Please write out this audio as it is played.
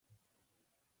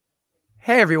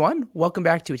Hey everyone, welcome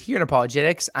back to Adherent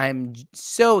Apologetics. I'm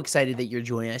so excited that you're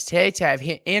joining us today to have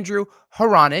Andrew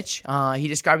Hronich. He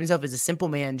described himself as a simple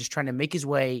man just trying to make his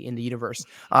way in the universe.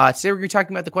 Today we're going to be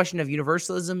talking about the question of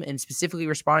universalism and specifically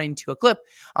responding to a clip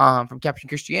from Capturing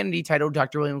Christianity titled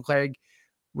Dr. William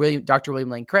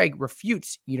Lane Craig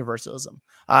Refutes Universalism.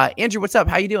 Andrew, what's up?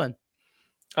 How you doing?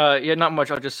 Yeah, not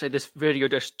much. I'll just say this video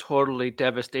just totally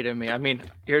devastated me. I mean,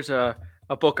 here's a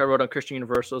book I wrote on Christian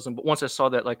Universalism, but once I saw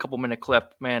that like couple minute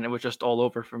clip, man, it was just all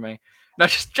over for me. Not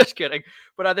just kidding,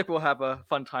 but I think we'll have a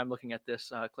fun time looking at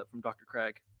this clip from Dr.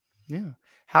 Craig. Yeah.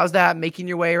 How's that making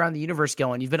your way around the universe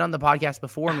going? You've been on the podcast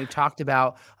before and we've talked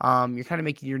about you're kind of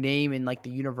making your name in like the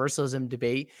universalism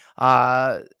debate.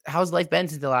 How's life been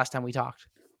since the last time we talked?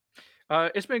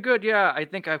 It's been good, yeah. I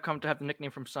think I've come to have the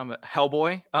nickname from some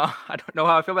Hellboy. I don't know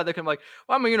how I feel about that. I'm like,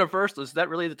 well, I'm a universalist. Is that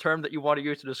really the term that you want to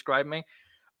use to describe me?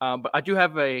 But I do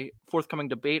have a forthcoming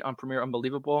debate on Premiere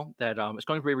Unbelievable that is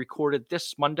going to be recorded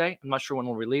this Monday. I'm not sure when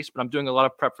we'll release, but I'm doing a lot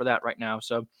of prep for that right now.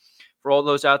 So for all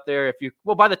those out there,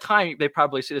 by the time they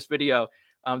probably see this video,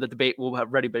 the debate will have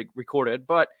already been recorded.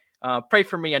 But pray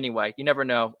for me anyway. You never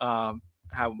know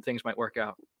how things might work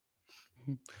out.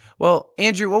 Well,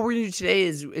 Andrew, what we're going to do today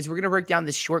is we're going to break down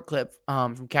this short clip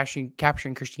from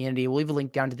Capturing Christianity. We'll leave a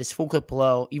link down to this full clip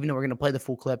below, even though we're going to play the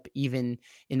full clip even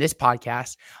in this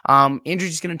podcast.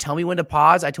 Andrew's just going to tell me when to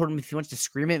pause. I told him if he wants to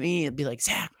scream at me, it'd be like,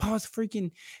 Zach, pause the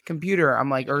freaking computer. I'm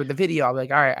like, or the video. I'll be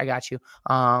like, all right, I got you.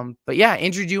 But yeah,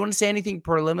 Andrew, do you want to say anything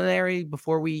preliminary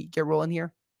before we get rolling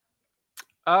here?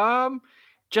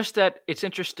 Just that it's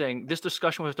interesting. This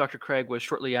discussion with Dr. Craig was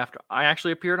shortly after I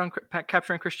actually appeared on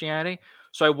Capturing Christianity.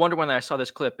 So I wonder when I saw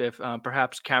this clip if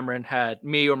perhaps Cameron had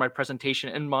me or my presentation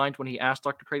in mind when he asked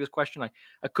Dr. Craig this question. I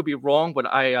could be wrong, but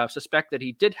I suspect that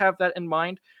he did have that in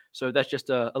mind. So that's just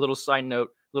a little side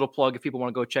note, little plug if people want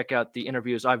to go check out the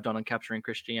interviews I've done on Capturing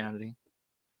Christianity.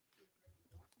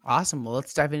 Awesome. Well,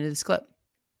 let's dive into this clip.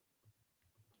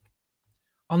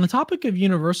 On the topic of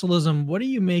universalism, what do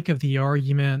you make of the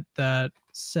argument that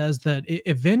says that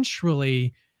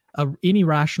eventually any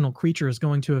rational creature is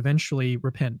going to eventually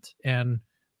repent and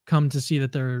come to see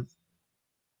that they're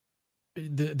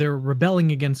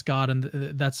rebelling against God, and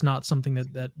that's not something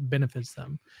that benefits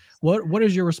them? What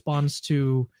is your response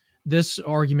to this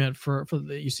argument for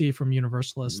that you see from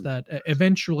universalists that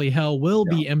eventually hell will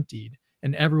be emptied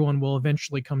and everyone will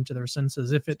eventually come to their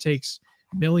senses? If it takes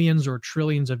millions or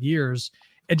trillions of years,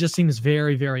 it just seems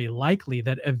very, very likely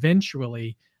that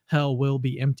eventually hell will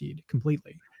be emptied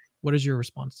completely. What is your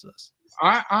response to this?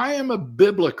 I am a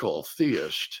biblical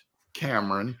theist,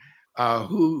 Cameron,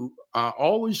 who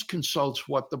always consults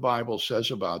what the Bible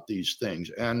says about these things.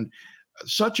 And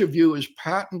such a view is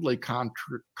patently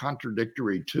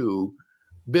contradictory to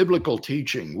biblical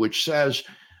teaching, which says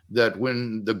that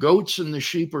when the goats and the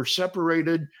sheep are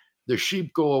separated, the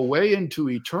sheep go away into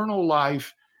eternal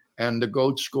life and the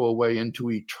goats go away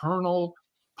into eternal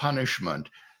punishment.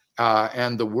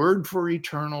 And the word for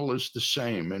eternal is the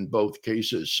same in both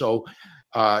cases. So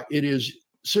it is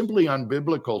simply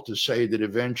unbiblical to say that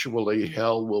eventually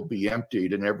hell will be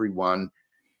emptied and everyone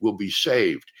will be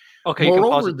saved. Okay,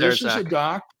 Moreover, this is a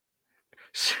doc.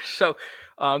 So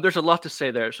there's a lot to say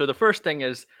there. So the first thing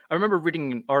is, I remember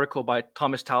reading an article by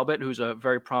Thomas Talbot, who's a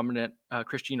very prominent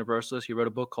Christian Universalist. He wrote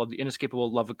a book called The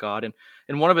Inescapable Love of God. And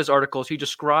in one of his articles, he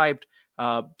described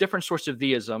different sorts of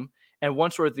theism. And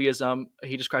one sort of theism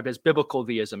he described as biblical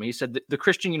theism. He said the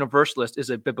Christian Universalist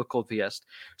is a biblical theist.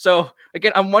 So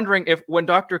again, I'm wondering if when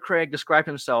Dr. Craig described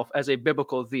himself as a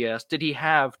biblical theist, did he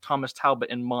have Thomas Talbot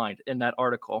in mind in that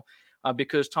article?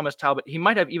 Because Thomas Talbot, he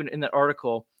might have even in that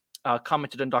article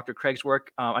commented on Dr. Craig's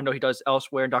work. I know he does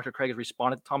elsewhere, and Dr. Craig has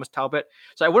responded to Thomas Talbot.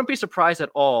 So I wouldn't be surprised at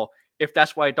all if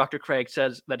that's why Dr. Craig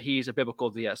says that he's a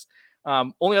biblical theist.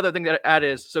 Only other thing that I add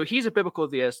is, so he's a biblical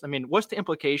theist. I mean, what's the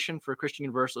implication for Christian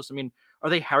Universalists? I mean, are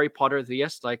they Harry Potter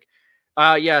theists? Like,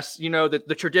 yes, you know, the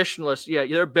traditionalists, yeah,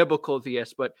 they're biblical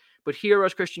theists, but here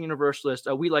as Christian Universalists,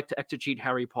 we like to exegete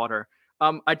Harry Potter.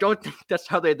 I don't think that's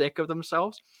how they think of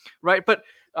themselves, right? But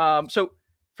so,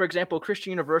 for example,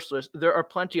 Christian Universalists, there are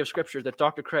plenty of scriptures that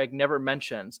Dr. Craig never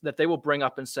mentions that they will bring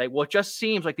up and say, well, it just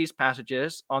seems like these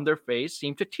passages on their face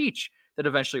seem to teach that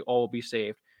eventually all will be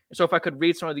saved. And so if I could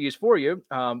read some of these for you,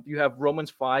 you have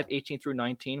Romans 5:18 through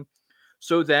 19.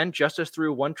 So then, just as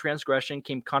through one transgression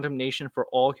came condemnation for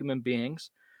all human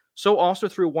beings, so also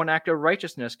through one act of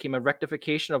righteousness came a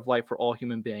rectification of life for all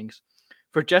human beings.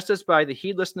 For just as by the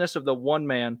heedlessness of the one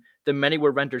man, the many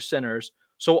were rendered sinners,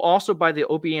 so also by the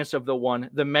obedience of the one,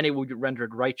 the many will be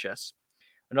rendered righteous.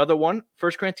 Another one,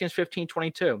 1 Corinthians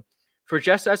 15:22. For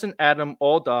just as in Adam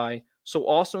all die, so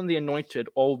also in the anointed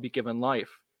all will be given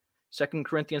life. 2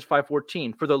 Corinthians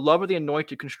 5:14, for the love of the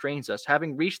anointed constrains us,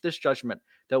 having reached this judgment,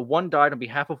 that one died on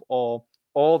behalf of all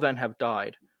then have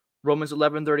died. Romans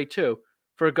 11:32,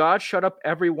 for God shut up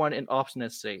everyone in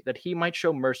obstinacy, that he might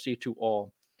show mercy to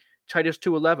all. Titus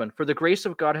 2:11, for the grace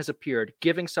of God has appeared,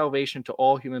 giving salvation to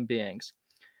all human beings.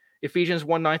 Ephesians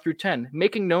 1:9 through 10,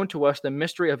 making known to us the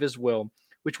mystery of his will,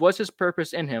 which was his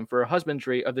purpose in him for a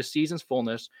husbandry of the season's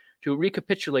fullness, to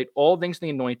recapitulate all things in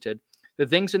the anointed, the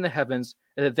things in the heavens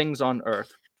and the things on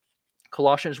earth.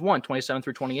 Colossians 1:27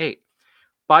 through 28,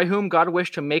 by whom God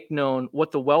wished to make known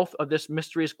what the wealth of this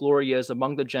mysterious glory is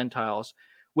among the Gentiles,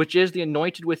 which is the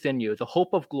anointed within you, the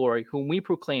hope of glory, whom we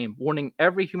proclaim, warning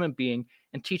every human being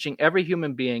and teaching every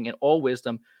human being in all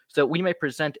wisdom, so that we may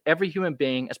present every human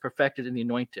being as perfected in the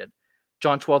anointed.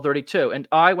 John 12:32, and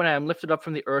I, when I am lifted up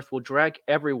from the earth, will drag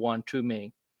everyone to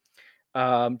me.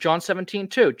 John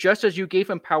 17:2, just as you gave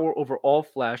him power over all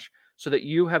flesh, so that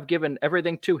you have given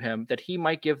everything to him, that he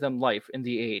might give them life in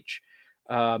the age.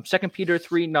 2 Peter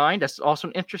 3:9, that's also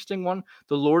an interesting one.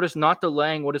 The Lord is not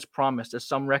delaying what is promised, as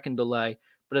some reckon delay,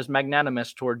 but is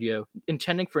magnanimous toward you,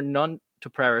 intending for none to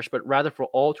perish, but rather for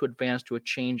all to advance to a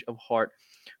change of heart.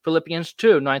 Philippians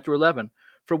 2:9 through 11,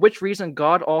 for which reason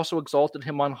God also exalted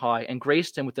him on high and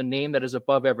graced him with the name that is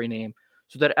above every name,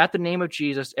 so that at the name of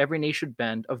Jesus every knee should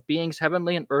bend, of beings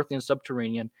heavenly and earthly and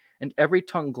subterranean, and every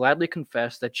tongue gladly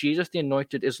confess that Jesus the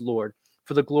Anointed is Lord,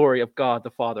 for the glory of God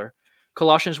the Father.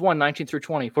 Colossians 1:19 through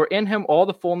 20, for in him all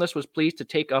the fullness was pleased to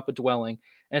take up a dwelling,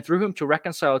 and through him to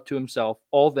reconcile to himself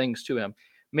all things to him,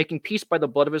 making peace by the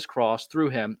blood of his cross through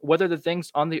him, whether the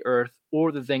things on the earth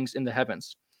or the things in the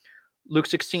heavens. Luke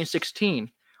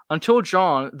 16:16, until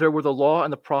John there were the law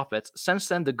and the prophets. Since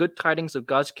then the good tidings of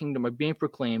God's kingdom are being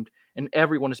proclaimed, and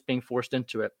everyone is being forced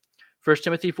into it. 1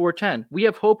 Timothy 4:10, we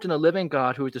have hoped in a living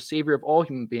God who is the Savior of all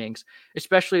human beings,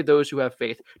 especially those who have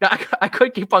faith. Now, I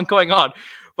could keep on going on,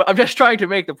 but I'm just trying to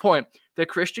make the point that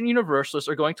Christian Universalists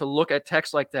are going to look at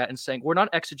texts like that and saying, we're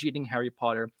not exegeting Harry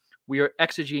Potter, we are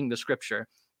exegeting the Scripture.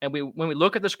 And when we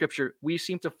look at the Scripture, we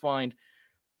seem to find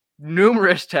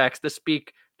numerous texts that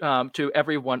speak to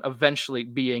everyone eventually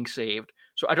being saved.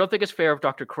 So I don't think it's fair of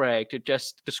Dr. Craig to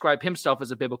just describe himself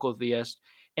as a biblical theist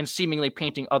and seemingly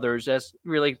painting others as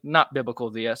really not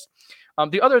biblical theists.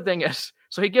 The other thing is,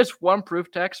 so he gives one proof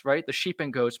text, right? The sheep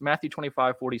and goats, Matthew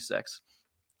 25:46.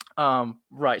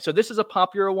 Right. So this is a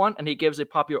popular one, and he gives a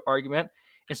popular argument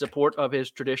in support of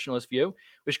his traditionalist view,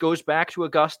 which goes back to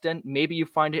Augustine. Maybe you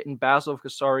find it in Basil of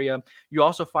Caesarea. You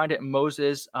also find it in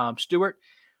Moses Stewart.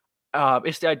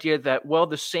 It's the idea that, well,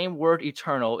 the same word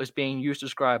eternal is being used to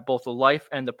describe both the life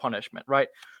and the punishment, right?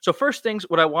 So first things,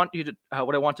 what I want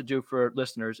to do for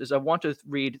listeners is I want to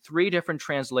read three different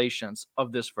translations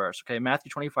of this verse. Okay, Matthew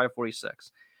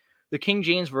 25:46. The King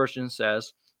James Version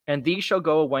says, and these shall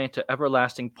go away into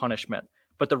everlasting punishment,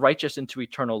 but the righteous into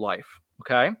eternal life.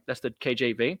 Okay, that's the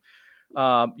KJV.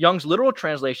 Young's literal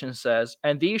translation says,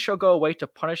 and these shall go away to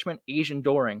punishment age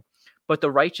enduring, but the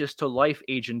righteous to life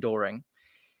age enduring.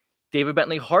 David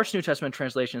Bentley Hart's New Testament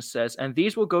translation says, and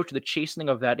these will go to the chastening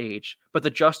of that age, but the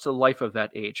just to the life of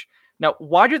that age. Now,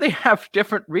 why do they have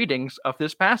different readings of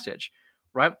this passage,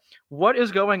 right? What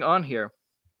is going on here?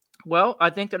 Well, I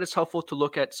think that it's helpful to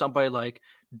look at somebody like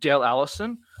Dale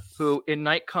Allison, who in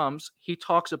Night Comes, he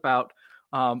talks about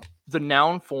the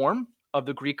noun form of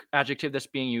the Greek adjective that's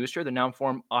being used here, the noun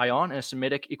form ion and a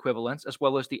Semitic equivalence, as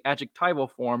well as the adjectival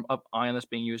form of ion that's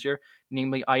being used here,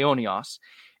 namely ionios.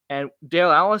 And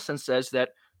Dale Allison says that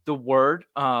the word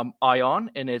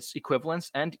ion in its equivalence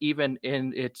and even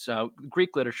in its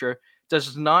Greek literature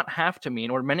does not have to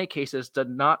mean, or in many cases does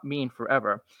not mean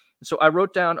forever. So I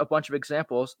wrote down a bunch of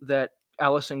examples that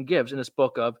Allison gives in this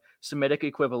book of Semitic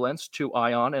equivalents to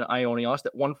ion and ionios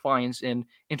that one finds in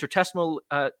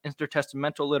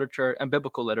intertestamental literature and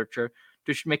biblical literature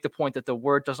to make the point that the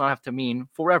word does not have to mean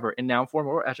forever in noun form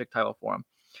or adjectival form.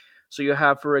 So you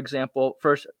have, for example,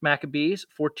 First Maccabees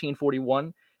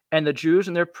 14:41, and the Jews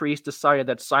and their priests decided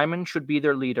that Simon should be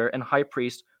their leader and high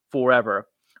priest forever,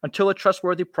 until a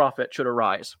trustworthy prophet should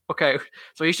arise. Okay,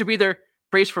 so he should be their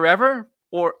priest forever,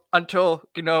 or until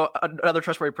another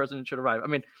trustworthy person should arrive. I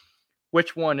mean,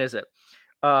 which one is it?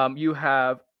 You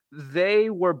have, they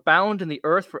were bound in the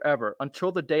earth forever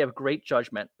until the day of great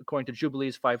judgment, according to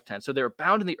Jubilees 5:10. So they were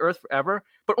bound in the earth forever,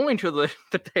 but only until the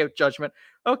day of judgment.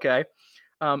 Okay.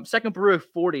 2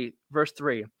 Baruch 40, verse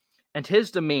 3, and his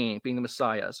domain, being the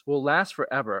Messiah's, will last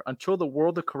forever until the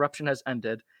world of corruption has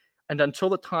ended and until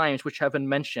the times which have been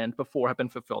mentioned before have been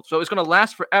fulfilled. So it's going to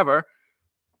last forever,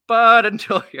 but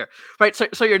until here, right?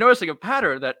 So you're noticing a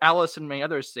pattern that Alice and many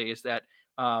others say is that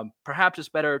perhaps it's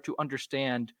better to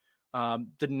understand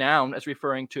the noun as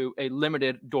referring to a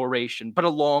limited duration, but a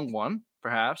long one,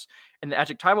 perhaps, and the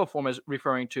adjectival form is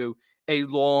referring to a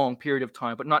long period of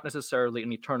time, but not necessarily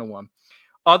an eternal one.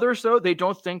 Others, though, they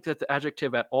don't think that the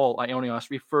adjective at all, aionios,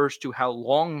 refers to how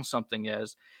long something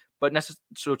is, but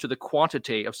necessarily to the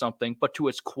quantity of something, but to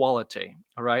its quality.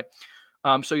 All right.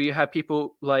 So you have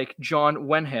people like John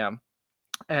Wenham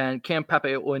and Cam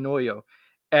Papaionoyo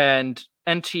and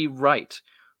N.T. Wright,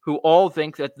 who all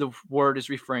think that the word is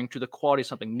referring to the quality of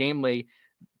something, namely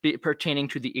pertaining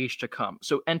to the age to come.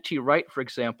 So N.T. Wright, for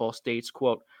example, states,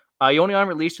 quote, Ionion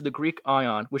relates to the Greek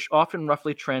ion, which often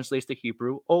roughly translates the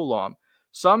Hebrew olam.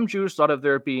 Some Jews thought of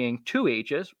there being two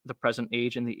ages, the present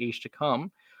age and the age to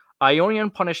come.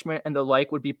 Ionian punishment and the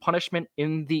like would be punishment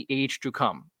in the age to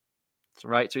come.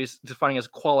 Right? So he's defining as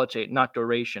quality, not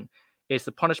duration. It's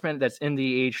the punishment that's in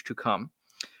the age to come.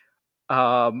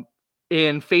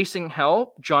 In Facing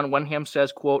Hell, John Wenham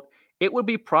says, quote, it would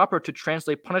be proper to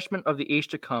translate punishment of the age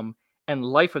to come and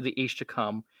life of the age to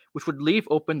come, which would leave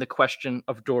open the question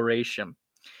of duration.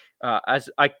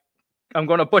 I'm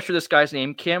going to butcher this guy's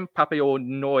name, Kim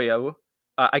Papaionoyo.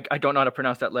 I don't know how to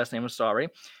pronounce that last name, I'm sorry.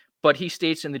 But he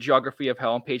states in the Geography of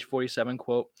Hell on page 47,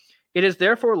 quote, it is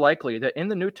therefore likely that in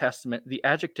the New Testament, the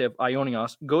adjective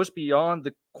aionios goes beyond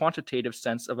the quantitative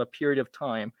sense of a period of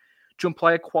time to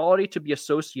imply a quality to be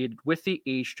associated with the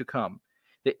age to come,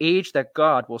 the age that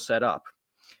God will set up.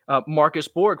 Marcus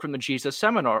Borg from the Jesus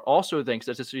Seminar also thinks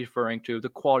that this is referring to the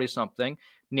quality of something,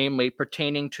 namely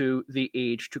pertaining to the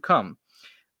age to come.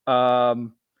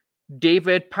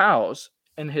 David Powles,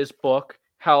 in his book,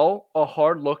 Hell, A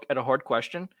Hard Look at a Hard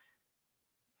Question,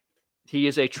 he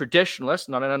is a traditionalist,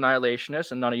 not an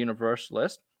annihilationist, and not a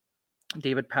universalist.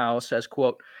 David Powell says,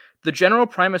 quote, the general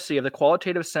primacy of the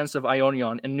qualitative sense of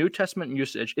aionion in New Testament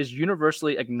usage is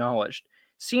universally acknowledged.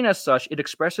 Seen as such, it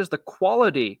expresses the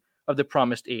quality of the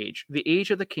promised age, the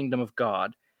age of the kingdom of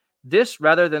God. This,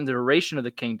 rather than the duration of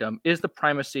the kingdom, is the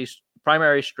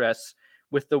primary stress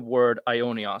with the word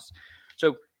aionios.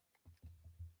 So,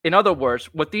 in other words,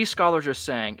 what these scholars are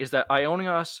saying is that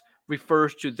aionios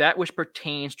refers to that which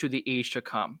pertains to the age to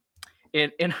come.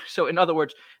 So in other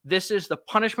words, this is the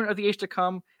punishment of the age to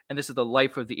come, and this is the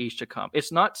life of the age to come.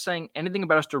 It's not saying anything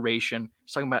about its duration.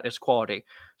 It's talking about its quality.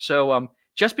 So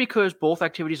just because both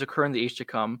activities occur in the age to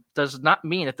come does not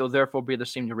mean that they'll therefore be the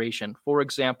same duration. For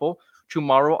example,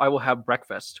 tomorrow I will have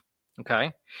breakfast,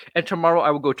 okay? And tomorrow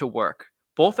I will go to work.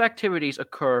 Both activities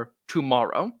occur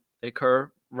tomorrow. They occur,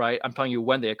 right? I'm telling you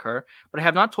when they occur, but I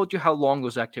have not told you how long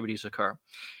those activities occur.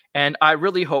 And I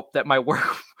really hope that my work,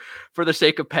 for the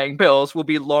sake of paying bills, will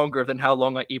be longer than how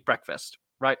long I eat breakfast,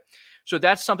 right? So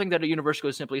that's something that a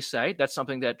universalist simply say. That's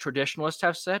something that traditionalists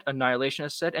have said,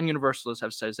 annihilationists said, and universalists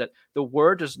have said, is that the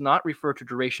word does not refer to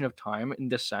duration of time in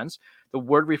this sense. The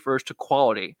word refers to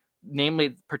quality,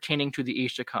 namely pertaining to the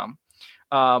age to come.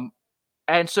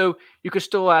 And so you could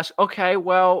still ask, okay,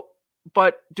 well,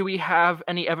 but do we have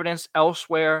any evidence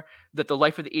elsewhere that the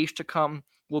life of the age to come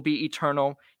will be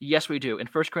eternal? Yes, we do. In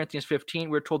 1 Corinthians 15,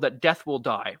 we're told that death will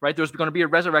die, right? There's going to be a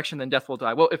resurrection, then death will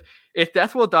die. Well, if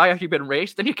death will die after you've been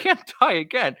raised, then you can't die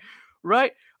again,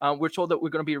 right? We're told that we're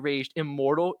going to be raised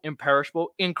immortal, imperishable,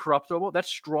 incorruptible. That's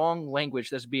strong language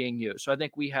that's being used. So I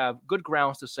think we have good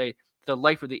grounds to say the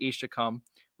life of the age to come,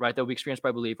 right, that will be experienced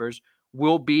by believers,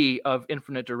 will be of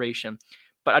infinite duration.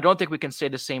 But I don't think we can say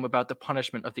the same about the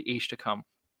punishment of the age to come.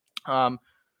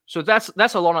 So that's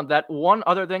a lot on that. One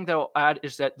other thing that I'll add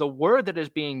is that the word that is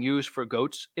being used for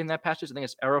goats in that passage, I think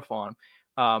it's erophon.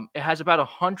 It has about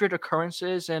 100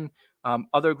 occurrences in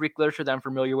other Greek literature that I'm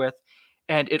familiar with,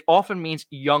 and it often means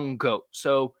young goat.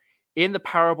 So in the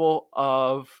parable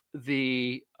of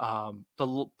the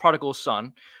prodigal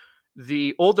son,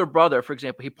 the older brother, for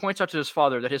example, he points out to his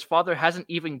father that his father hasn't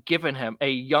even given him a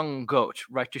young goat,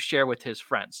 right, to share with his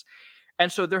friends. And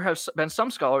so there have been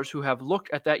some scholars who have looked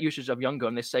at that usage of young goat,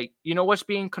 and they say, you know what's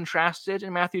being contrasted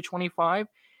in Matthew 25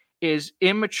 is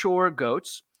immature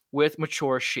goats with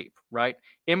mature sheep, right?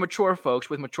 Immature folks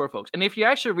with mature folks. And if you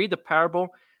actually read the parable,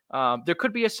 there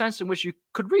could be a sense in which you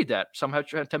could read that. Some have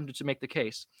attempted to make the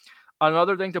case.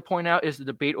 Another thing to point out is the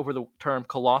debate over the term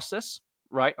colossus,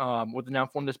 right? With the noun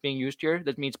form that's being used here,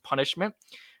 that means punishment.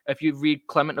 If you read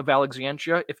Clement of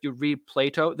Alexandria, if you read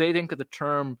Plato, they think that the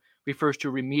term refers to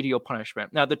remedial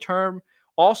punishment. Now, the term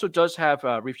also does have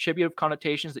retributive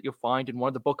connotations that you'll find in one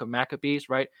of the book of Maccabees,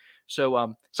 right?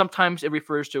 So sometimes it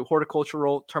refers to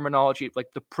horticultural terminology, like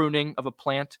the pruning of a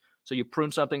plant. So you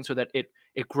prune something so that it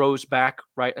grows back,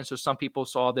 right? And so some people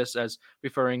saw this as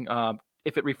referring,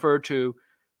 if it referred to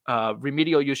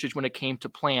remedial usage when it came to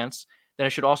plants, then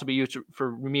it should also be used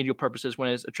for remedial purposes when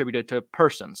it's attributed to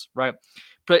persons, right?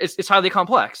 But it's highly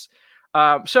complex.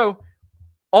 So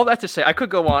all that to say, I could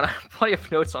go on. I have plenty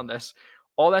of notes on this.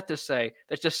 All that to say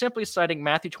that just simply citing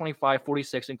Matthew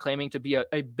 25:46 and claiming to be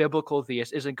a biblical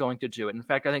theist isn't going to do it. In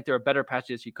fact, I think there are better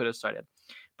passages he could have cited.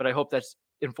 But I hope that's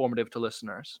informative to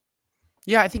listeners.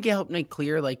 Yeah, I think it helped make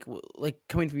clear, like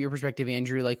coming from your perspective,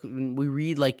 Andrew, like when we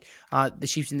read like the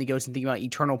sheep and the goats and think about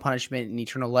eternal punishment and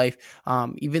eternal life,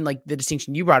 even like the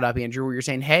distinction you brought up, Andrew, where you're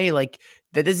saying, hey, like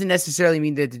that doesn't necessarily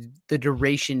mean that the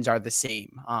durations are the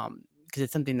same. Because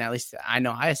it's something that at least I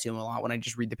know I assume a lot when I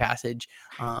just read the passage.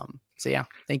 So yeah,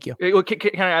 thank you.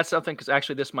 Can I add something? Because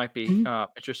actually this might be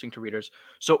interesting to readers.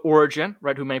 So Origen,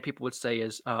 right, who many people would say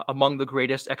is among the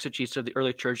greatest exegetes of the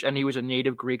early church, and he was a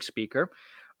native Greek speaker.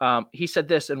 He said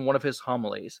this in one of his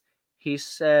homilies. He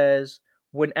says,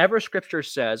 whenever scripture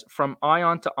says from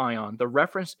ion to ion, the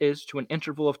reference is to an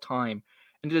interval of time,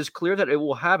 and it is clear that it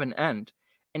will have an end.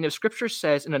 And if scripture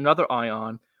says in another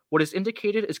ion, what is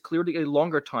indicated is clearly a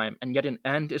longer time, and yet an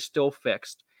end is still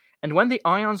fixed. And when the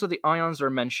ions of the ions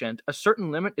are mentioned, a certain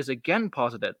limit is again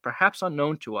posited, perhaps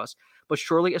unknown to us, but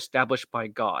surely established by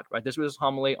God. Right? This was his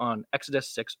homily on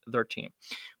Exodus 6:13.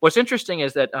 What's interesting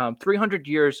is that 300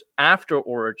 years after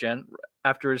Origen,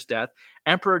 after his death,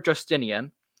 Emperor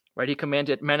Justinian, right, he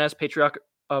commanded Menes, Patriarch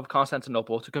of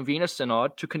Constantinople, to convene a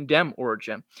synod to condemn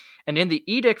Origen. And in the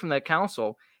edict from that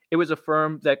council, it was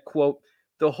affirmed that, quote,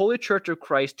 the Holy Church of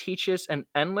Christ teaches an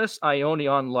endless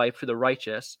Ionian life for the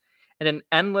righteous and an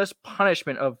endless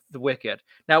punishment of the wicked.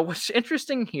 Now, what's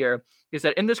interesting here is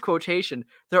that in this quotation,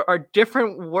 there are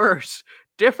different words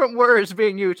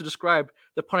being used to describe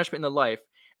the punishment in the life.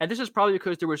 And this is probably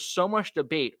because there was so much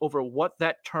debate over what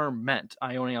that term meant,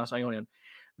 Ionios, Ionian,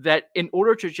 that in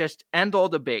order to just end all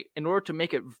debate, in order to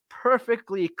make it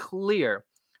perfectly clear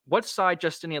what side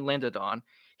Justinian landed on,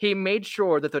 he made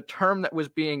sure that the term that was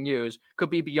being used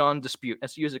could be beyond dispute, and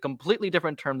to use a completely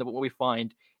different term than what we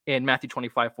find in Matthew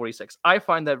 25:46. I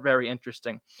find that very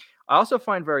interesting. I also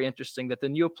find very interesting that the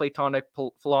Neoplatonic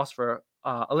philosopher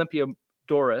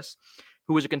Olympiodorus,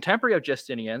 who was a contemporary of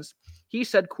Justinian's, he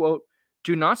said, quote,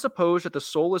 do not suppose that the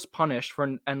soul is punished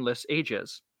for endless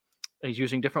ages. He's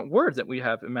using different words that we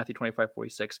have in Matthew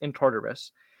 25:46 in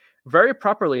Tartarus. Very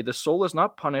properly, the soul is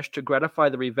not punished to gratify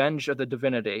the revenge of the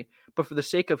divinity, but for the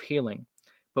sake of healing.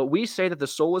 But we say that the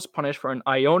soul is punished for an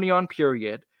Ionian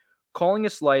period, calling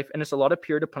its life and its allotted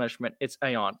period of punishment its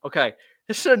aeon. Okay,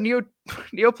 this is a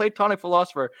Neoplatonic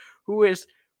philosopher who is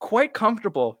quite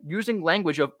comfortable using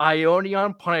language of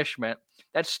Ionian punishment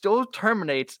that still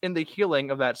terminates in the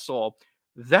healing of that soul.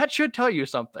 That should tell you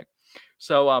something.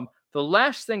 So the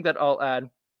last thing that I'll add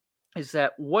is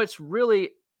that what's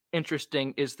really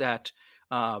interesting is that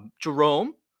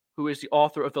Jerome, who is the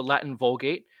author of the Latin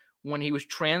Vulgate, when he was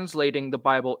translating the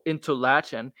Bible into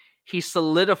Latin, he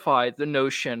solidified the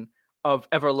notion of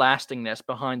everlastingness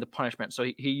behind the punishment. So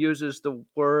he uses the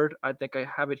word, I think I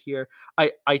have it here,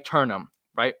 aeternum,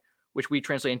 right? Which we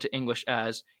translate into English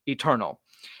as eternal.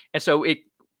 And so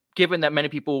given that many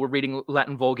people were reading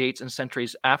Latin Vulgates in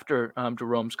centuries after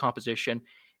Jerome's composition,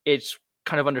 it's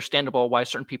kind of understandable why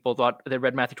certain people thought they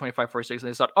read Matthew 25:46 and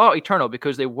they thought, oh, eternal,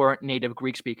 because they weren't native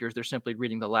Greek speakers. They're simply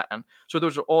reading the Latin. So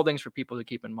those are all things for people to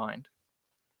keep in mind.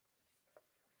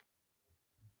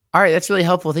 All right, that's really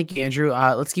helpful. Thank you, Andrew.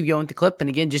 Let's keep going with the clip. And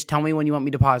again, just tell me when you want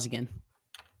me to pause again.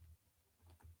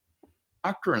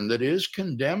 Doctrine that is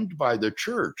condemned by the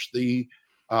church. The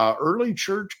early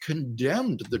church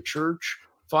condemned the church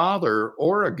father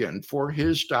Origen for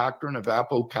his doctrine of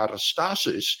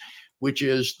apokatastasis, which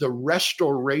is the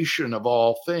restoration of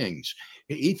all things.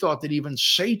 He thought that even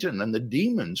Satan and the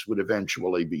demons would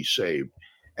eventually be saved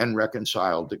and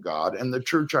reconciled to God. And the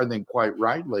church, I think, quite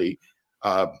rightly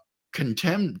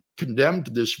condemned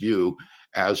this view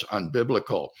as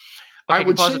unbiblical. Okay, I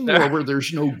would say, moreover,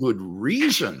 there's no good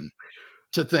reason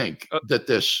to think that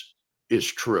this is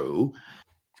true.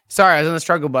 Sorry, I was on the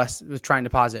struggle bus, was trying to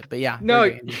pause it, but yeah. No,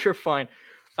 you're fine.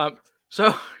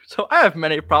 So I have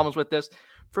many problems with this.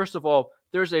 First of all,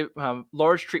 there's a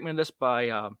large treatment of this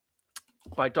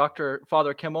by Dr.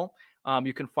 Father Kimmel.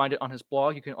 You can find it on his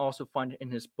blog. You can also find it in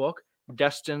his book,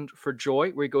 Destined for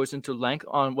Joy, where he goes into length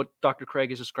on what Dr.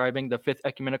 Craig is describing, the Fifth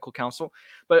Ecumenical Council.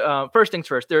 But first things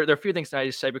first, there are a few things that I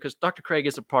need to say because Dr. Craig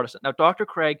is a Protestant. Now, Dr.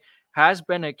 Craig has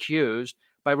been accused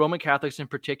by Roman Catholics in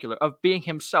particular of being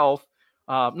himself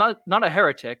not a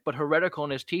heretic, but heretical in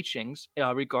his teachings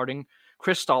regarding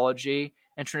Christology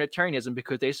and Trinitarianism,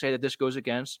 because they say that this goes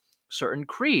against certain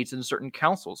creeds and certain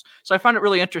councils. So I find it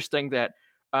really interesting that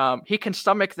he can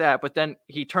stomach that, but then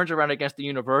he turns around against the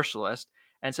Universalist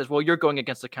and says, well, you're going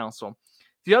against the council.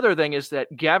 The other thing is that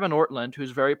Gavin Ortland,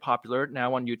 who's very popular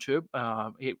now on YouTube,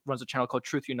 he runs a channel called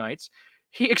Truth Unites.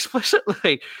 He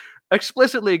explicitly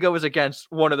explicitly goes against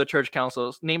one of the church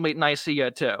councils, namely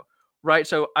Nicaea too, right?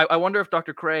 So I wonder if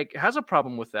Dr. Craig has a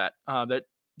problem with that,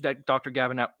 that Dr.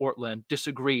 Gavin Ortland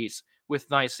disagrees with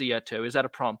Nicaea too. Is that a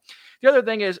problem? The other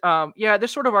thing is,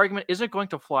 this sort of argument isn't going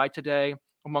to fly today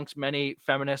amongst many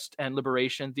feminist and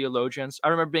liberation theologians. I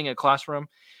remember being in a classroom,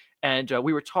 and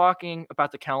we were talking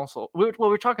about the council. We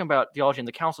were talking about theology, and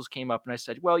the councils came up, and I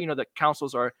said, well, the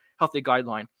councils are a healthy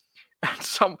guideline.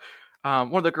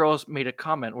 And one of the girls made a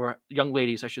comment, or young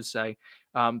ladies, I should say,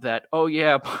 that, oh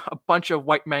yeah, a bunch of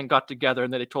white men got together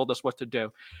and then they told us what to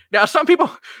do. Now, some people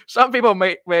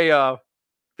may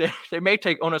they may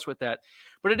take onus with that,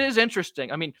 but it is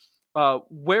interesting. I mean,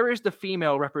 where is the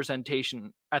female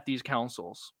representation at these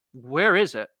councils? Where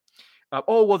is it?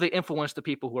 They influenced the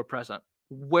people who were present.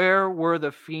 Where were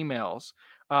the females?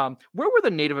 Where were the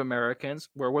Native Americans?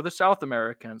 Where were the South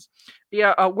Americans?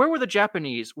 Where were the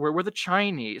Japanese? Where were the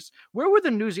Chinese? Where were the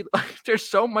New Zealand? There's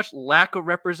so much lack of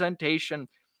representation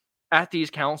at these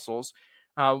councils,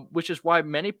 which is why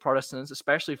many Protestants,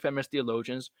 especially feminist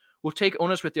theologians, will take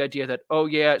onus with the idea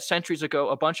that, centuries ago,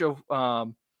 a bunch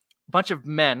of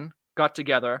men got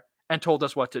together and told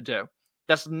us what to do.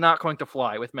 That's not going to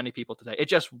fly with many people today. It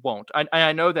just won't.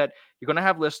 I know that you're going to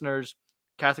have listeners,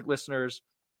 Catholic listeners,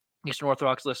 Eastern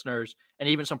Orthodox listeners, and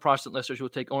even some Protestant listeners who will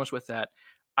take onus with that.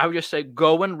 I would just say,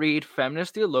 go and read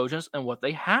feminist theologians and what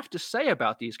they have to say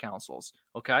about these councils.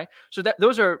 Okay, so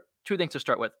those are two things to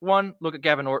start with. One, look at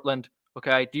Gavin Ortland.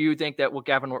 Okay, do you think that what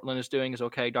Gavin Ortland is doing is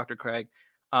okay, Dr. Craig?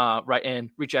 Right,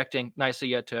 in rejecting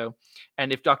Nicaea too.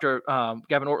 And if Dr.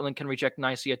 Gavin Ortland can reject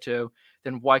Nicaea too,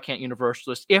 then why can't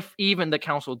Universalists, if even the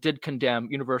council did condemn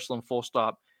Universalism full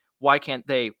stop, why can't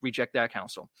they reject that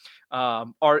council?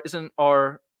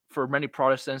 For many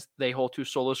Protestants, they hold to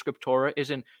sola scriptura,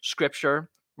 isn't scripture,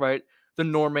 right, the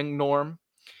norming norm?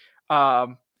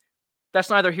 That's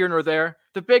neither here nor there.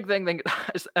 The big thing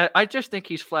is, I just think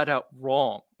he's flat out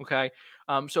wrong. Okay,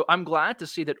 so I'm glad to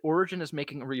see that Origen is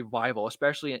making a revival,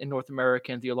 especially in North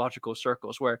American theological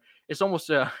circles, where it's almost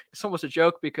a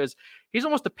joke because he's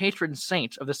almost the patron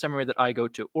saint of the seminary that I go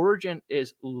to. Origen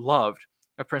is loved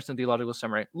at Princeton Theological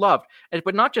Seminary, loved,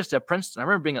 but not just at Princeton. I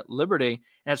remember being at Liberty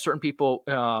and had certain people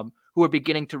who were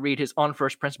beginning to read his On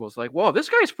First Principles, like, whoa, this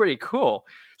guy's pretty cool.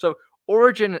 So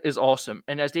Origen is awesome.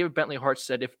 And as David Bentley Hart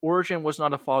said, if Origen was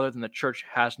not a father, then the church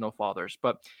has no fathers.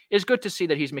 But it's good to see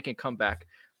that he's making a comeback.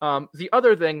 The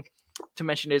other thing to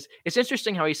mention is, it's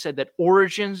interesting how he said that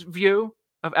Origen's view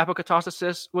of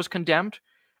apokatastasis was condemned.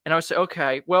 And I would say,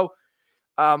 okay, well,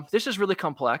 this is really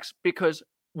complex, because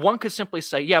one could simply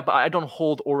say, yeah, but I don't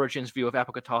hold Origen's view of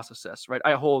apokatastasis, right?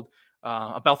 I hold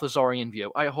a Balthasarian view.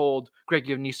 I hold Greg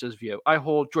Nice's view. I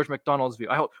hold George MacDonald's view.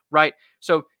 Right?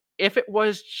 So if it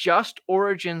was just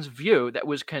Origen's view that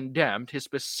was condemned, his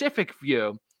specific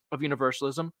view of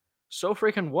universalism, so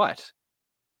freaking what?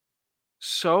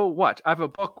 So what? I have a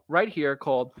book right here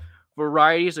called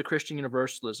Varieties of Christian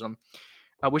Universalism,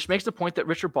 which makes the point that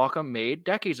Richard Bauckham made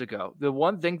decades ago. The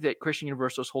one thing that Christian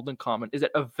Universalists hold in common is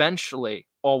that eventually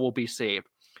all will be saved.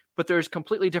 But there's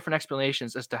completely different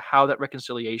explanations as to how that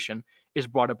reconciliation is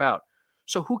brought about.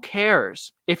 So who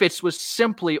cares if it was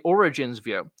simply Origen's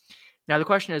view? Now, the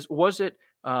question is, was it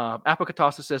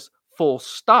apokatastasis full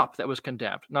stop that was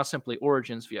condemned, not simply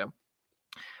Origen's view?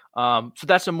 So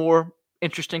that's a more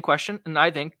interesting question, and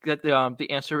I think that the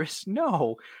answer is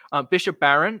no. Bishop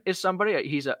Barron is somebody,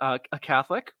 he's a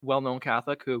Catholic, well-known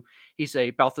Catholic, who he's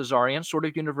a Balthasarian sort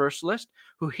of universalist,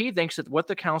 who he thinks that what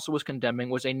the council was condemning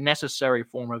was a necessary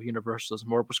form of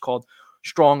universalism, or it was called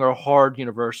strong or hard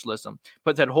universalism,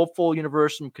 but that hopeful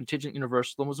universalism, contingent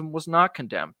universalism was not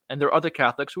condemned. And there are other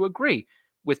Catholics who agree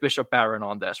with Bishop Barron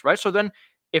on this, right? So then,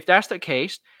 if that's the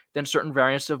case, then certain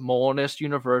variants of Molinist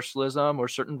universalism or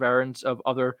certain variants of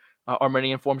other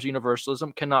Arminian forms of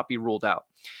universalism cannot be ruled out.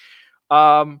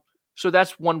 So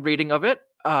that's one reading of it,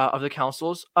 of the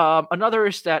councils. Another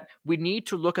is that we need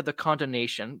to look at the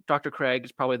condemnation. Dr. Craig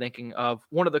is probably thinking of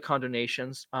one of the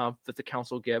condemnations that the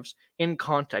council gives in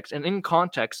context. And in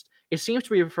context, it seems to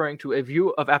be referring to a view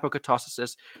of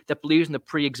apokatastasis that believes in the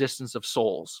pre-existence of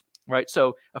souls, right?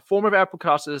 So a form of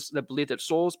apokatastasis that believed that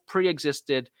souls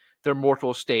pre-existed their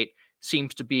mortal state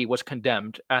seems to be what's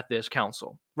condemned at this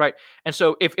council, right? And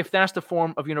so if that's the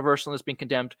form of universalism being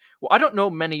condemned, well, I don't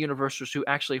know many universalists who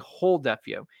actually hold that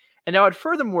view. And I would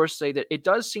furthermore say that it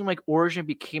does seem like Origen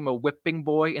became a whipping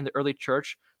boy in the early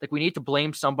church. Like, we need to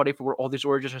blame somebody for what all these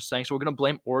Origenists are saying, so we're going to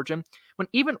blame Origen. When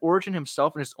even Origen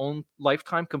himself in his own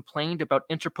lifetime complained about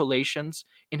interpolations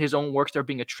in his own works that are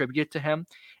being attributed to him,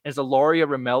 as Ilaria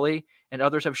Ramelli and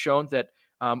others have shown that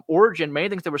Origen, many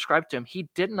things that were ascribed to him, he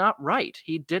did not write.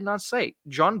 He did not say.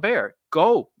 John Bear,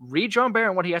 go read John Bear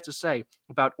and what he has to say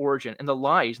about Origen and the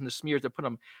lies and the smears that put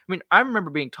him. I mean, I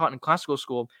remember being taught in classical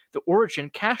school that Origen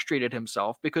castrated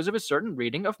himself because of a certain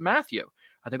reading of Matthew.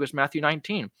 I think it was Matthew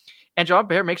 19. And John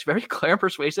Bear makes very clear and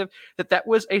persuasive that that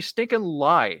was a stinking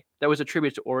lie that was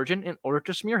attributed to Origen in order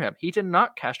to smear him. He did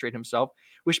not castrate himself,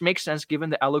 which makes sense given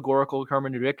the allegorical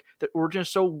hermeneutic that Origen is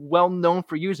so well known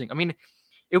for using. I mean,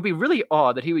 it would be really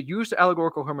odd that he would use the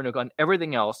allegorical hermeneutic on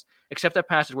everything else except that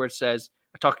passage where it says,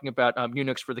 talking about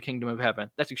eunuchs for the kingdom of heaven.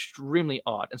 That's extremely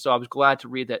odd. And so I was glad to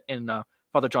read that in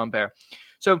Father John Bear.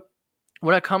 So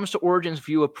when it comes to Origen's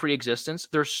view of pre-existence,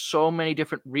 there's so many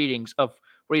different readings of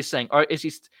what he's saying.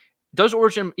 Does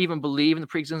Origen even believe in the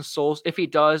pre-existent souls? If he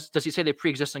does he say they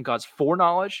pre-exist in God's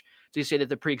foreknowledge? Does he say that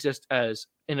they pre-exist as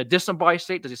in a disembodied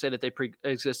state? Does he say that they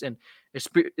pre-exist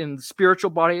in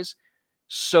spiritual bodies?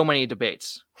 So many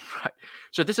debates, right?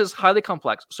 So this is highly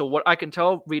complex. So what I can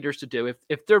tell readers to do,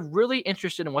 if they're really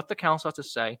interested in what the council has to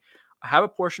say, I have a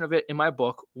portion of it in my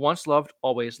book, Once Loved,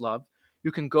 Always Loved.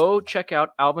 You can go check out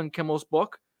Alvin Kimmel's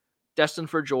book, Destined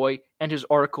for Joy, and his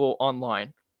article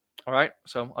online. All right,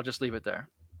 so I'll just leave it there.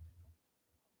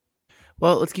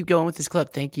 Well, let's keep going with this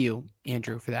clip. Thank you,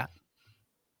 Andrew, for that.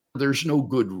 There's no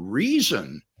good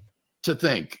reason to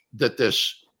think that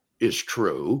this is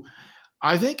true.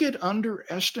 I think it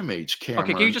underestimates Cameron.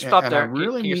 Okay, can you just stop there? I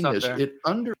really mean this.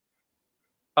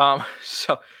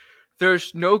 So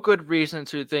there's no good reason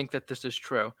to think that this is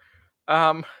true.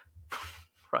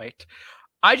 Right.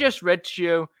 I just read to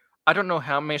you, I don't know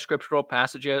how many scriptural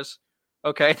passages,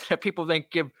 okay, that people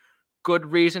think give good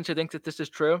reason to think that this is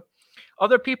true.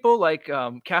 Other people like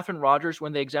Catherine Rogers,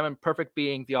 when they examine perfect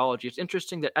being theology, it's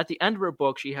interesting that at the end of her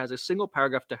book, she has a single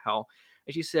paragraph to hell.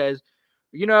 And she says,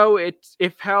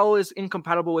 if hell is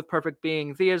incompatible with perfect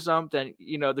being theism, then,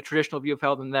 the traditional view of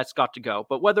hell, then that's got to go.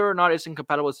 But whether or not it's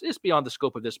incompatible is beyond the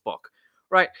scope of this book,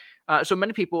 right? So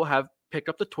many people have picked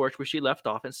up the torch where she left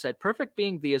off and said perfect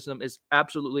being theism is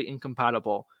absolutely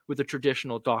incompatible with the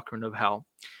traditional doctrine of hell.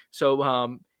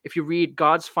 So if you read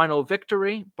God's Final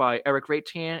Victory by Eric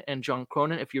Ratian and John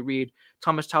Cronin, if you read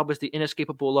Thomas Talbot's The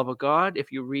Inescapable Love of God, if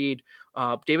you read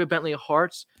David Bentley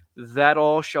Hart's That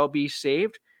All Shall Be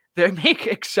Saved, they make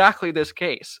exactly this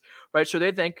case, right? So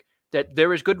they think that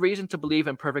there is good reason to believe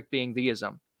in perfect being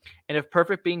theism. And if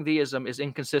perfect being theism is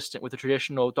inconsistent with the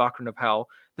traditional doctrine of hell,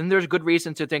 then there's good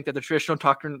reason to think that the traditional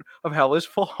doctrine of hell is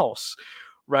false,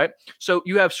 right? So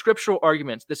you have scriptural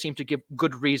arguments that seem to give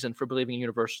good reason for believing in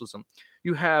universalism.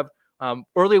 You have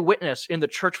early witness in the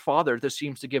church fathers that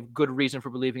seems to give good reason for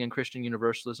believing in Christian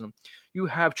universalism. You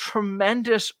have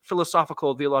tremendous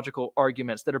philosophical, theological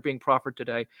arguments that are being proffered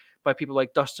today by people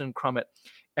like Dustin Crummett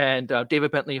and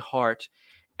David Bentley Hart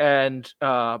and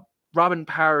Robin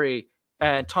Parry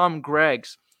and Tom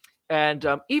Greggs and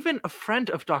even a friend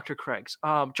of Dr. Craig's,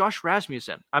 Josh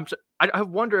Rasmussen. I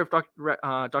wonder if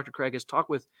Dr. Craig has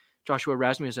talked with Joshua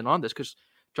Rasmussen on this, because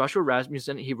Joshua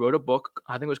Rasmussen, he wrote a book,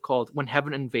 I think it was called When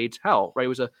Heaven Invades Hell, right? It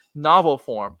was a novel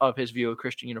form of his view of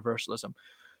Christian universalism.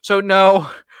 So no,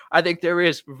 I think there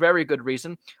is very good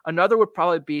reason. Another would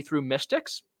probably be through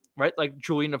mystics, right? Like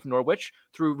Julian of Norwich,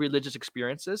 through religious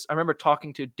experiences. I remember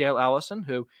talking to Dale Allison,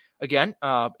 who, again,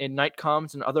 in Night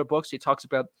Comes and other books, he talks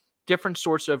about different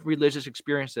sorts of religious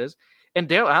experiences. And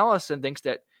Dale Allison thinks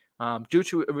that due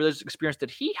to a religious experience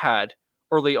that he had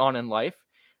early on in life,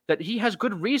 that he has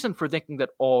good reason for thinking that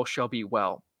all shall be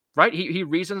well, right? He's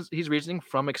reasoning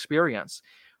from experience.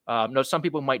 Now, some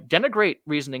people might denigrate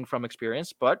reasoning from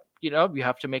experience, but, you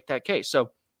have to make that case.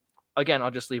 So, again,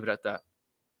 I'll just leave it at that.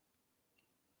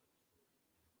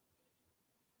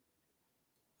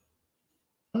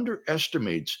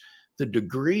 Underestimates the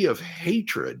degree of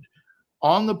hatred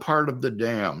on the part of the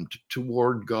damned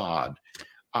toward God.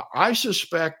 I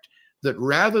suspect that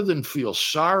rather than feel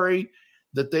sorry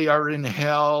that they are in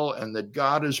hell and that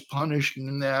God is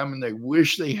punishing them and they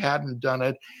wish they hadn't done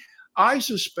it, I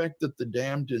suspect that the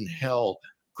damned in hell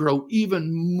grow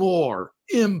even more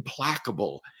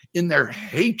implacable in their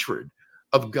hatred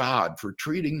of God for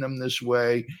treating them this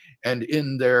way and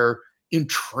in their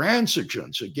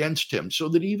intransigence against him, so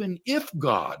that even if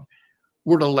God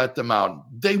were to let them out,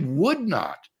 they would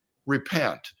not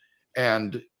repent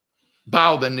and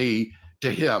bow the knee to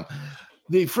him.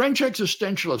 The French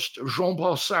existentialist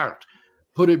Jean-Paul Sartre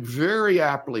put it very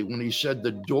aptly when he said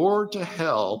the door to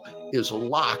hell is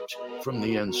locked from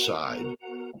the inside.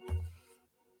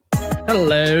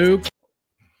 Hello.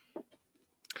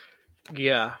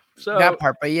 Yeah. So that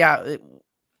part, but yeah,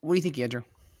 what do you think, Andrew?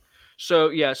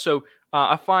 So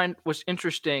I find what's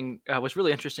interesting, what's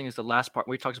really interesting is the last part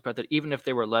where he talks about that even if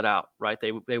they were let out, right,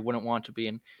 they wouldn't want to be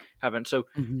in heaven. So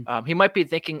Mhm. he might be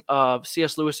thinking of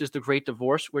C.S. Lewis's The Great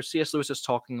Divorce, where C.S. Lewis is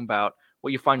talking about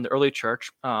what you find in the early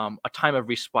church, a time of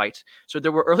respite. So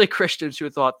there were early Christians who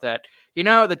thought that,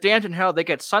 the damned in hell, they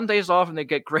get Sundays off and they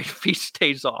get great feast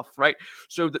days off, right?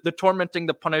 So the tormenting,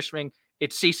 the punishing,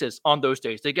 it ceases on those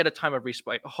days. They get a time of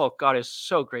respite. Oh, God is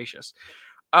so gracious.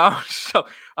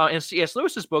 In C.S.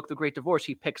 Lewis's book, The Great Divorce,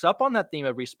 he picks up on that theme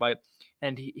of respite,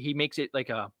 and he makes it like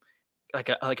a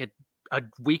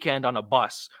weekend on a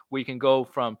bus where you can go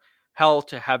from hell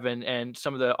to heaven, and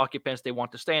some of the occupants, they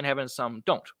want to stay in heaven, some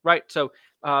don't, right? So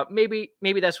maybe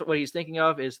that's what he's thinking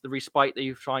of, is the respite that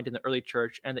you find in the early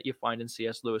church and that you find in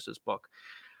C.S. Lewis's book.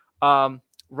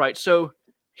 Right. So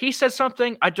he said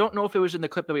something. I don't know if it was in the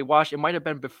clip that we watched. It might have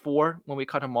been before when we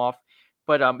cut him off.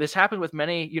 But this happens with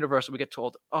many universals. We get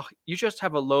told, oh, you just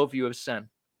have a low view of sin.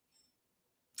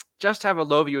 Just have a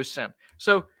low view of sin.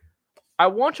 So I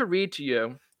want to read to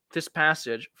you this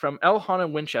passage from L.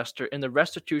 Hanan Winchester in The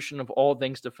Restitution of All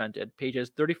Things Defended,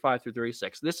 pages 35 through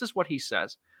 36. This is what he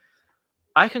says.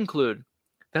 I conclude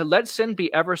that let sin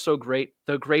be ever so great,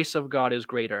 the grace of God is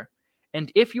greater.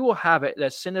 And if you will have it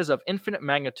that sin is of infinite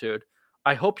magnitude,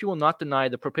 I hope you will not deny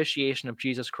the propitiation of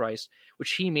Jesus Christ,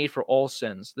 which he made for all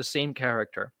sins, the same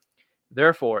character.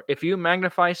 Therefore, if you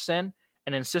magnify sin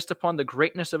and insist upon the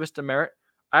greatness of its demerit,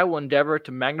 I will endeavor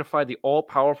to magnify the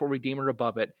all-powerful Redeemer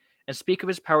above it, and speak of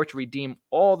his power to redeem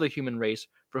all the human race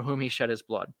for whom he shed his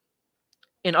blood.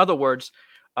 In other words,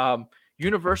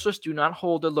 universalists do not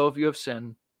hold a low view of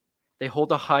sin. They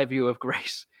hold a high view of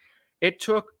grace. It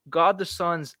took God the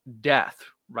Son's death,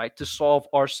 right, to solve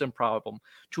our sin problem,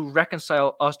 to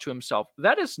reconcile us to himself.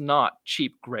 That is not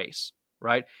cheap grace,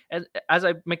 right? And as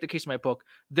I make the case in my book,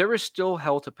 there is still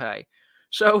hell to pay.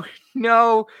 So,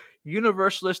 no,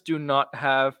 universalists do not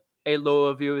have a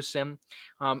lower view of sin.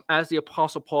 As the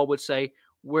Apostle Paul would say,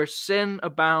 where sin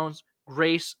abounds,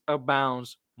 grace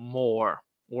abounds more,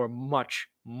 or much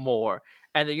more.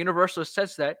 And the universalist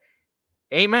says that,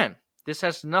 amen. This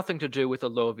has nothing to do with a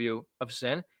low view of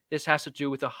sin. This has to do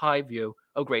with a high view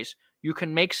of grace. You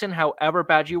can make sin however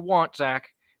bad you want, Zach.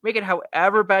 Make it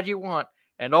however bad you want.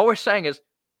 And all we're saying is,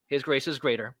 his grace is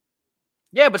greater.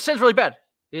 Yeah, but sin's really bad.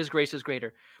 His grace is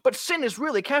greater. But sin is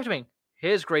really captivating.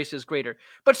 His grace is greater.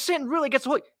 But sin really gets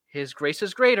holy. His grace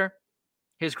is greater.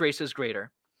 His grace is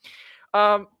greater.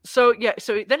 So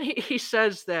then he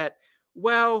says that,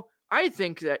 well, I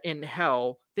think that in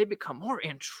hell, they become more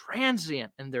intransient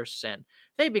in their sin.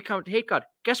 They become to hate God.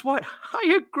 Guess what?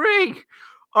 I agree.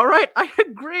 All right, I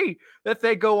agree that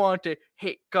they go on to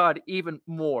hate God even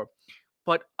more.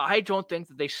 But I don't think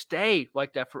that they stay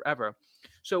like that forever.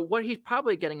 So what he's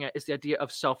probably getting at is the idea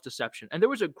of self-deception. And there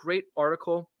was a great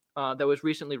article that was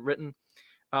recently written.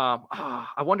 I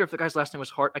wonder if the guy's last name was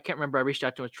Hart. I can't remember. I reached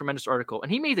out to him. A tremendous article. And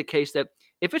he made the case that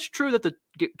if it's true that the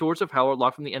doors of hell are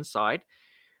locked from the inside,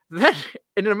 then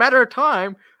in a matter of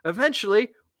time, eventually,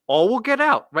 all will get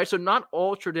out, right? So not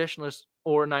all traditionalists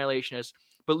or annihilationists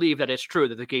believe that it's true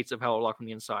that the gates of hell are locked from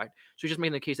the inside. So he's just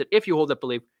making the case that if you hold that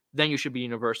belief, then you should be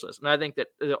universalist. And I think that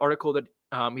the article that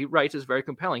he writes is very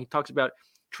compelling. He talks about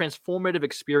transformative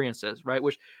experiences, right,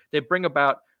 which they bring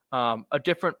about a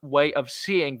different way of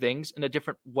seeing things and a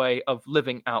different way of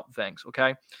living out things,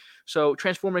 okay? So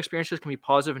transformative experiences can be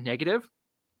positive and negative.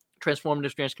 Transformative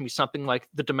experience can be something like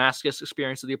the Damascus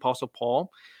experience of the Apostle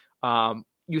Paul.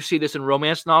 You see this in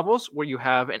romance novels where you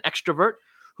have an extrovert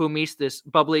who meets this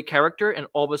bubbly character, and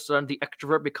all of a sudden the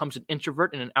extrovert becomes an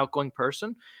introvert and an outgoing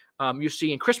person. You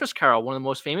see in Christmas Carol, one of the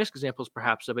most famous examples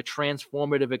perhaps of a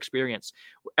transformative experience.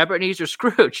 Ebenezer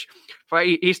Scrooge,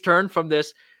 right? He's turned from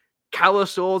this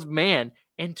callous old man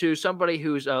into somebody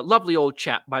who's a lovely old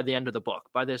chap by the end of the book,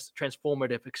 by this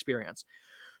transformative experience.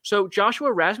 So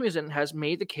Joshua Rasmussen has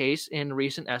made the case in a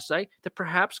recent essay that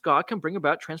perhaps God can bring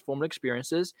about transformative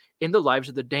experiences in the lives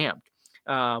of the damned.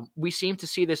 We seem to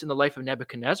see this in the life of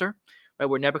Nebuchadnezzar, right,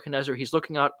 where Nebuchadnezzar, he's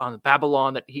looking out on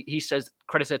Babylon that he says,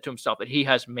 credits it to himself, that he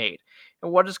has made.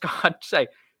 And what does God say?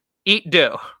 Eat,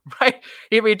 do, right?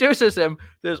 He reduces him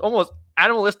to this almost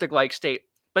animalistic-like state.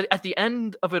 But at the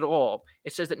end of it all,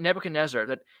 it says that Nebuchadnezzar,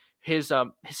 that his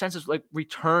senses like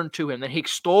return to him, that he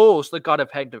extols the God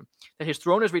of heaven, that his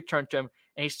throne is returned to him,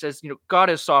 and he says, God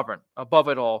is sovereign above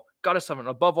it all. God is sovereign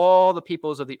above all the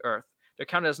peoples of the earth. They're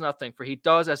counted as nothing, for he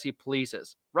does as he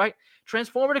pleases, right?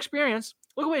 Transformative experience.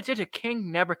 Look at what it did to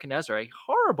King Nebuchadnezzar, a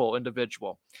horrible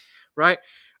individual, right?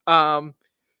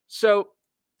 So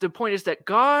the point is that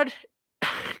God's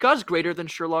greater than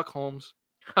Sherlock Holmes.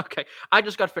 Okay, I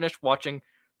just got finished watching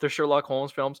the Sherlock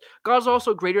Holmes films. God's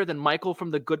also greater than Michael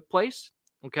from The Good Place.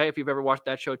 Okay, if you've ever watched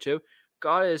that show too,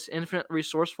 God is infinitely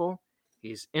resourceful,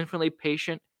 he's infinitely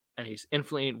patient, and he's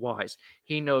infinitely wise.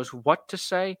 He knows what to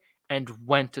say and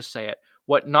when to say it,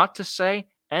 what not to say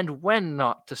and when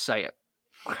not to say it.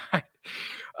 Right?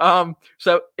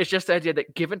 So it's just the idea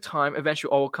that given time,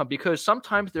 eventually all will come, because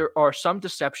sometimes there are some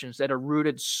deceptions that are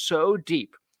rooted so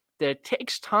deep that it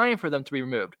takes time for them to be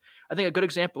removed. I think a good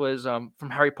example is from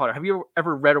Harry Potter. Have you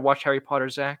ever read or watched Harry Potter,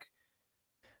 Zach?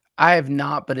 I have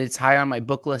not, but it's high on my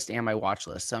book list and my watch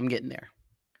list, so I'm getting there.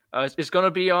 It's going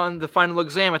to be on the final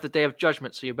exam at the Day of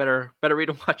Judgment, so you better read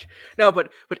and watch. No, but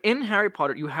in Harry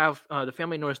Potter, you have the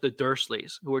family known as the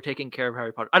Dursleys, who are taking care of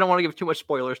Harry Potter. I don't want to give too much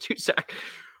spoilers to Zach,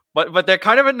 but they're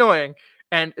kind of annoying,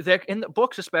 and they're in the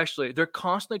books especially. They're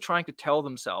constantly trying to try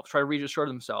to reassure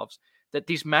themselves that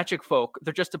these magic folk,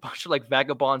 they're just a bunch of like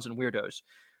vagabonds and weirdos.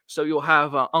 So you'll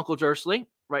have Uncle Dursley,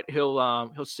 right?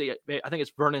 He'll see it. I think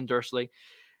it's Vernon Dursley.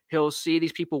 He'll see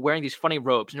these people wearing these funny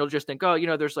robes, and he'll just think, oh,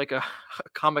 there's like a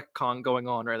Comic Con going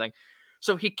on or anything.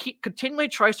 So he continually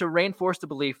tries to reinforce the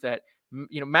belief that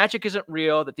magic isn't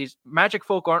real, that these magic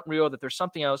folk aren't real, that there's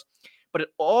something else. But it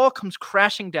all comes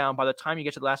crashing down by the time you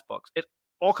get to the last books. It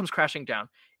all comes crashing down.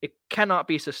 It cannot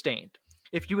be sustained.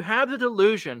 If you have the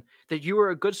delusion that you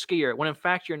are a good skier when in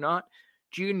fact you're not,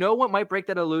 do you know what might break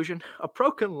that illusion? A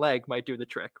broken leg might do the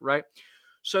trick, right?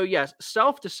 So yes,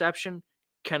 self-deception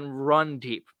can run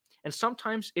deep. And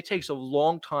sometimes it takes a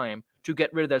long time to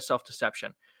get rid of that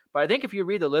self-deception. But I think if you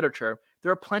read the literature,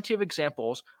 there are plenty of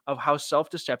examples of how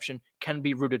self-deception can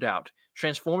be rooted out.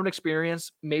 Transformative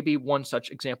experience may be one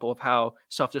such example of how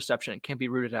self-deception can be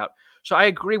rooted out. So I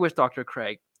agree with Dr.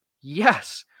 Craig.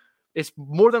 Yes, it's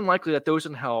more than likely that those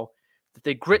in hell, that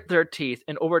they grit their teeth,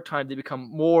 and over time they become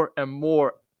more and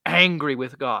more angry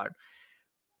with God.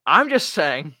 I'm just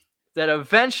saying that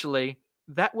eventually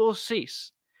that will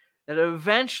cease, that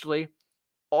eventually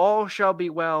all shall be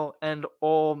well and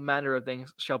all manner of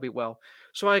things shall be well.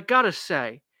 So I gotta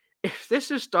say, if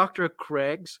this is Dr.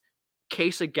 Craig's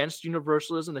case against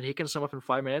universalism that he can sum up in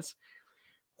 5 minutes,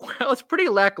 well, it's pretty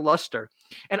lackluster.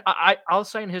 And I'll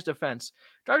say in his defense,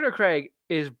 Dr. Craig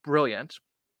is brilliant.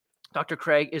 Dr.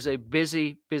 Craig is a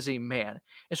busy, busy man.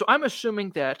 And so I'm assuming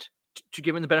that, to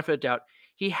give him the benefit of the doubt,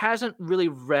 he hasn't really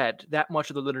read that much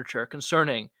of the literature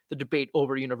concerning the debate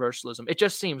over universalism. It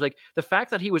just seems like the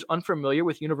fact that he was unfamiliar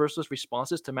with universalist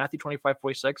responses to Matthew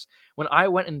 25:46, when I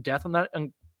went in depth on that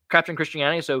and Capturing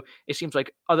Christianity, so it seems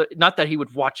like not that he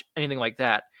would watch anything like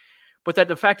that, but that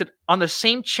the fact that on the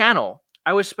same channel,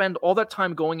 I would spend all that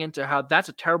time going into how that's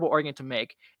a terrible argument to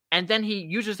make, and then he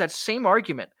uses that same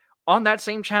argument on that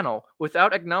same channel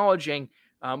without acknowledging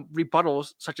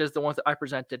rebuttals such as the ones that I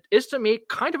presented, is to me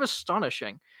kind of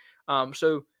astonishing.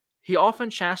 So he often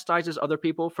chastises other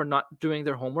people for not doing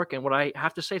their homework, and what I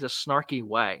have to say is a snarky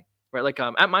way, right? Like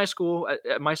at my school,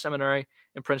 at my seminary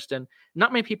in Princeton,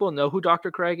 not many people know who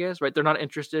Dr. Craig is, right? They're not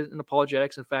interested in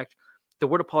apologetics. In fact, the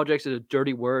word apologetics is a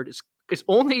dirty word. It's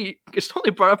only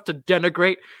brought up to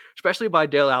denigrate, especially by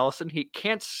Dale Allison. He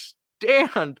can't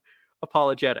stand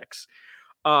apologetics,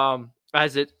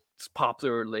 as it's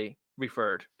popularly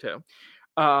referred to.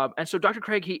 And so Dr.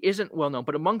 Craig, he isn't well known,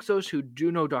 but amongst those who do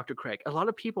know Dr. Craig, a lot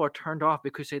of people are turned off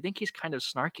because they think he's kind of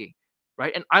snarky,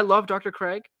 right? And I love Dr.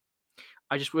 Craig.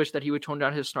 I just wish that he would tone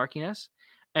down his snarkiness.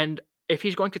 And if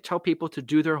he's going to tell people to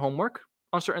do their homework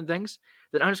on certain things,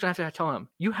 then I'm just going to have to tell him,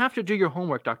 you have to do your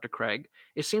homework, Dr. Craig.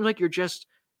 It seems like you're just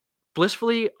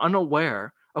blissfully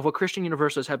unaware of what Christian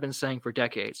Universalists have been saying for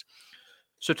decades.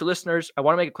 So to listeners, I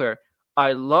want to make it clear,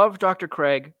 I love Dr.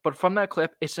 Craig, but from that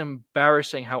clip, it's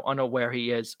embarrassing how unaware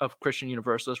he is of Christian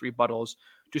Universalist rebuttals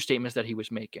to statements that he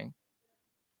was making.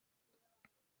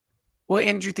 Well,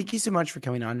 Andrew, thank you so much for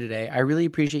coming on today. I really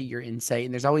appreciate your insight.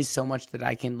 And there's always so much that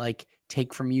I can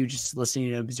take from you just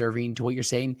listening and observing to what you're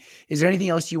saying. Is there anything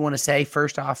else you want to say?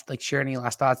 First off, share any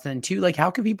last thoughts. And then two,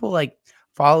 how can people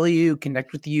follow you,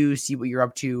 connect with you, see what you're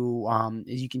up to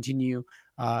as you continue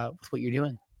with what you're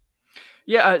doing?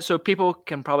 Yeah, so people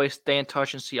can probably stay in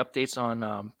touch and see updates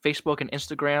on Facebook and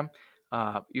Instagram.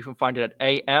 You can find it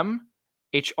at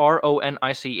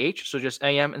AMHRONICH. So just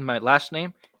AM and my last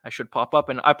name. I should pop up,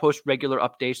 and I post regular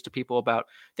updates to people about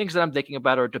things that I'm thinking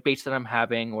about, or debates that I'm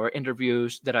having, or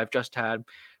interviews that I've just had.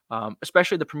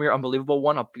 Especially the Premier Unbelievable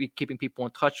one. I'll be keeping people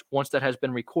in touch once that has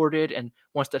been recorded and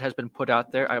once that has been put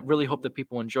out there. I really hope that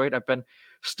people enjoy it. I've been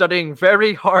studying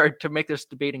very hard to make this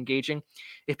debate engaging.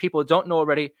 If people don't know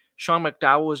already, Sean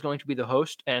McDowell is going to be the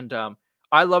host, and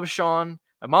I love Sean.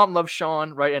 My mom loves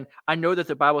Sean, right? And I know that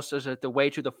the Bible says that the way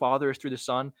to the Father is through the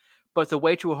Son, but the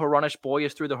way to a Hronich boy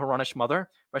is through the Hronich mother,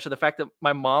 right? So the fact that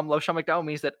my mom loves Sean McDowell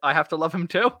means that I have to love him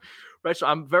too, right? So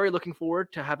I'm very looking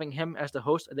forward to having him as the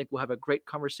host. I think we'll have a great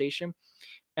conversation.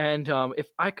 And if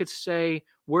I could say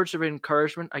words of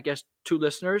encouragement, I guess, to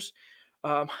listeners,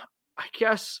 I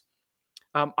guess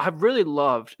I've really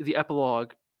loved the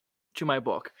epilogue to my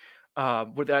book,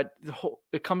 where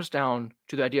it comes down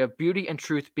to the idea of beauty and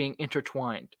truth being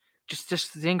intertwined.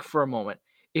 Just think for a moment.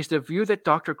 Is the view that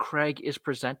Dr. Craig is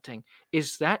presenting,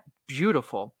 is that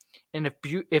beautiful? And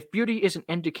if beauty is an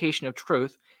indication of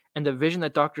truth, and the vision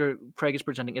that Dr. Craig is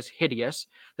presenting is hideous,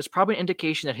 that's probably an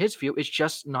indication that his view is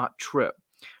just not true.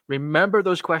 Remember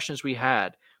those questions we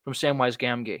had from Samwise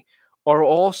Gamgee. Are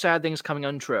all sad things coming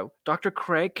untrue? Dr.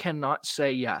 Craig cannot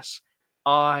say yes.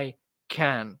 I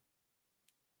can,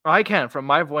 from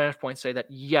my vantage point, say that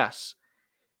yes,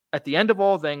 at the end of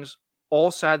all things,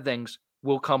 all sad things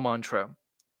will come untrue.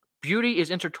 Beauty is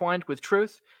intertwined with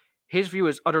truth. His view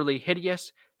is utterly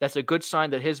hideous. That's a good sign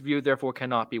that his view, therefore,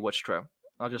 cannot be what's true.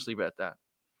 I'll just leave it at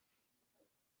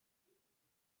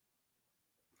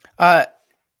that.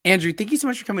 Andrew, thank you so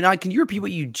much for coming on. Can you repeat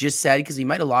what you just said? Because we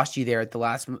might have lost you there at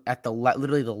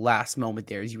literally the last moment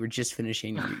there as you were just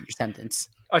finishing your sentence.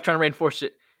 I'm trying to reinforce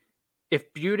it.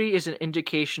 If beauty is an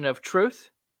indication of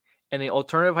truth and the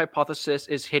alternative hypothesis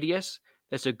is hideous,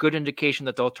 that's a good indication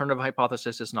that the alternative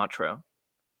hypothesis is not true.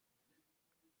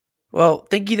 Well,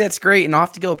 thank you. That's great. And I'll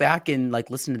have to go back and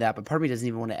listen to that, but part of me doesn't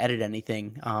even want to edit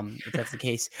anything. If that's the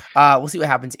case, we'll see what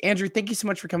happens. Andrew, thank you so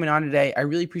much for coming on today. I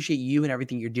really appreciate you and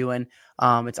everything you're doing.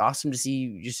 It's awesome to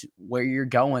see just where you're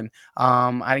going.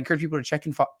 I'd encourage people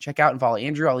to check out and follow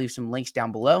Andrew. I'll leave some links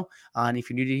down below. And if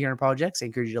you're new to Here on Apologetics, I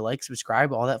encourage you to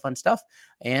subscribe, all that fun stuff.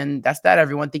 And that's that,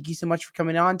 everyone. Thank you so much for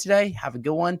coming on today. Have a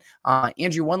good one.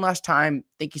 Andrew, one last time,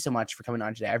 thank you so much for coming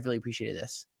on today. I really appreciated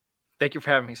this. Thank you for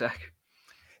having me, Zach.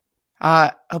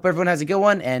 Hope everyone has a good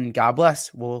one, and God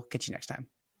bless. We'll catch you next time.